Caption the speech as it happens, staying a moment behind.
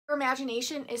Your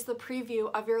imagination is the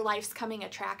preview of your life's coming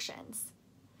attractions.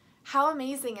 How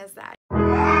amazing is that?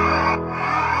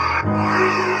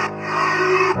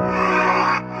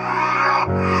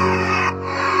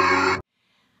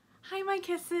 Hi my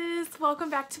kisses, welcome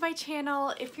back to my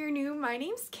channel. If you're new, my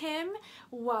name's Kim.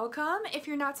 Welcome. If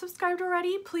you're not subscribed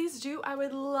already, please do. I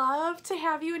would love to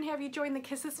have you and have you join the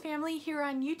Kisses family here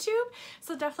on YouTube.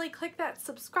 So definitely click that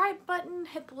subscribe button,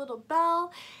 hit the little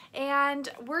bell, and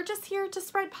we're just here to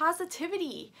spread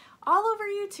positivity all over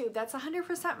YouTube. That's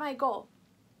 100% my goal.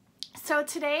 So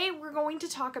today we're going to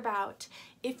talk about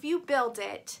if you build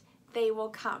it, they will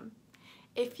come.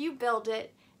 If you build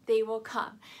it, they will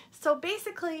come. So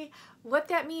basically what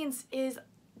that means is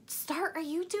start a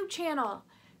YouTube channel,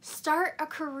 start a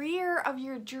career of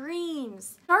your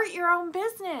dreams, start your own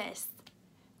business,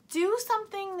 do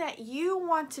something that you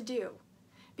want to do,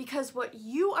 because what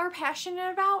you are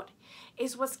passionate about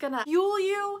is what's gonna fuel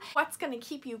you, what's gonna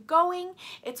keep you going,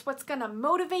 it's what's gonna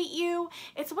motivate you,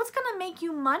 it's what's gonna make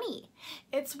you money,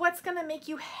 it's what's gonna make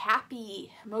you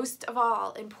happy, most of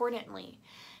all, importantly.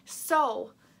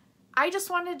 So I just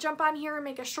wanted to jump on here and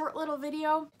make a short little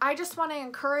video. I just want to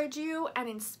encourage you and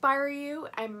inspire you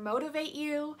and motivate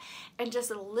you and just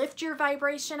lift your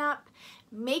vibration up,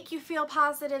 make you feel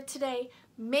positive today,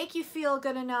 make you feel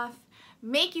good enough,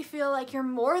 make you feel like you're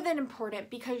more than important,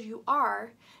 because you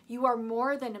are. You are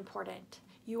more than important.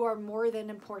 You are more than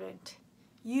important.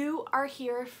 You are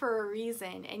here for a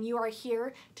reason, and you are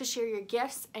here to share your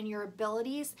gifts and your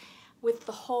abilities with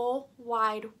the whole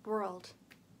wide world.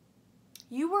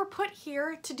 You were put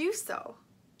here to do so.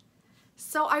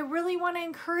 So I really want to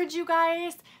encourage you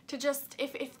guys to just,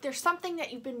 if there's something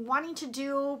that you've been wanting to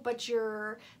do, but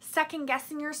you're second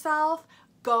guessing yourself,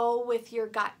 go with your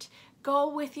gut. Go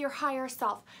with your higher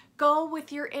self. Go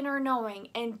with your inner knowing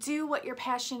and do what you're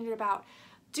passionate about.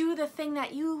 Do the thing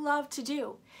that you love to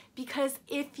do, because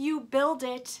if you build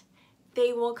it,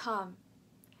 they will come.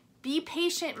 Be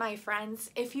patient, my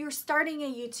friends. If you're starting a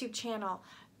YouTube channel,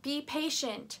 be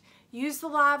patient. Use the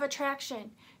law of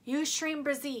attraction. Use Shrim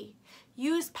Brzezi.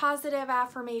 Use positive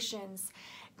affirmations.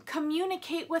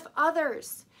 Communicate with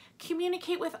others.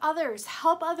 Communicate with others.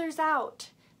 Help others out.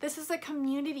 This is a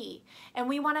community, and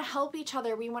we want to help each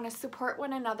other. We want to support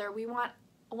one another. We want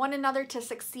one another to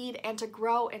succeed and to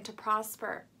grow and to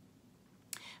prosper.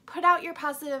 Put out your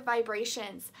positive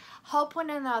vibrations. Help one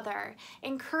another.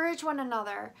 Encourage one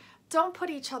another. Don't put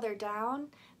each other down.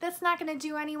 That's not going to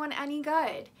do anyone any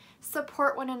good.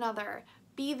 Support one another.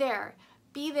 Be there.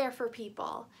 Be there for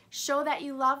people. Show that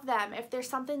you love them. If there's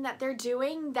something that they're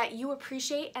doing that you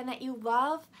appreciate and that you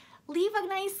love, leave a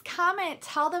nice comment.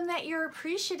 Tell them that you're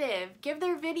appreciative. Give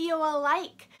their video a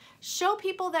like. Show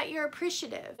people that you're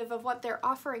appreciative of what they're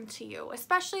offering to you,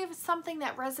 especially if it's something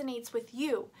that resonates with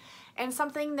you and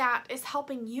something that is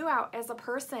helping you out as a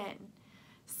person.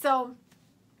 So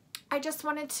I just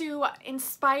wanted to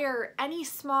inspire any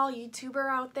small YouTuber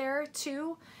out there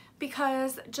too,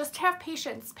 because just have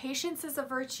patience. Patience is a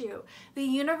virtue. The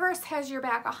universe has your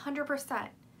back 100%.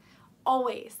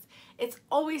 Always. It's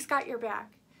always got your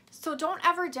back. So don't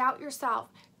ever doubt yourself.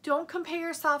 Don't compare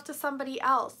yourself to somebody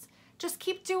else. Just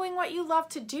keep doing what you love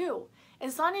to do.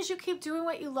 As long as you keep doing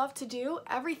what you love to do,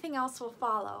 everything else will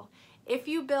follow. If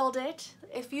you build it,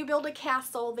 if you build a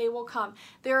castle, they will come.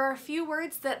 There are a few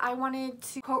words that I wanted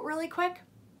to quote really quick.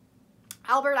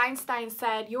 Albert Einstein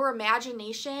said, "Your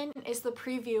imagination is the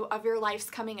preview of your life's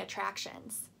coming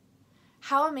attractions."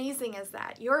 How amazing is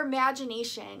that? Your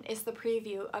imagination is the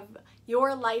preview of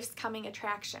your life's coming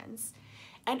attractions.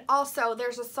 And also,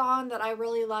 there's a song that I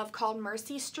really love called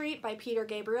Mercy Street by Peter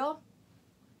Gabriel.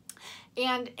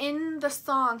 And in the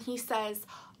song, he says,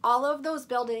 all of those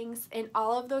buildings and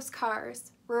all of those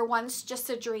cars were once just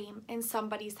a dream in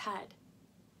somebody's head.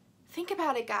 Think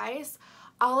about it, guys.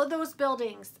 All of those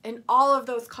buildings and all of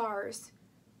those cars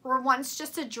were once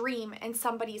just a dream in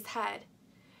somebody's head.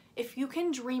 If you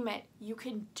can dream it, you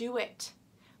can do it.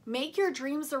 Make your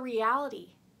dreams a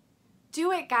reality.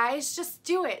 Do it, guys. Just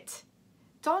do it.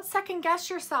 Don't second guess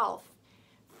yourself.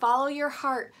 Follow your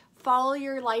heart. Follow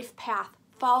your life path.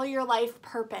 Follow your life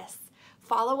purpose.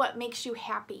 Follow what makes you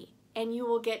happy, and you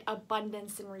will get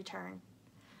abundance in return.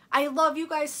 I love you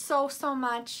guys so, so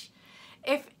much.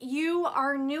 If you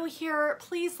are new here,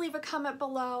 please leave a comment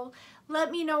below.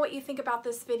 Let me know what you think about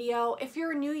this video. If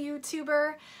you're a new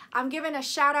YouTuber, I'm giving a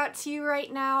shout out to you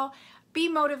right now. Be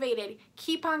motivated.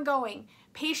 Keep on going.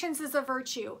 Patience is a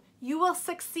virtue. You will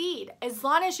succeed as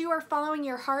long as you are following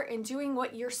your heart and doing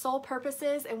what your soul purpose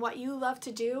is and what you love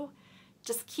to do.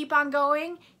 Just keep on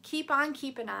going. Keep on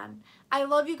keeping on. I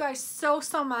love you guys so,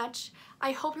 so much.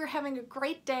 I hope you're having a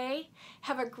great day.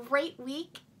 Have a great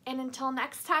week. And until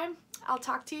next time, I'll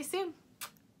talk to you soon.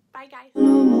 Bye, guys.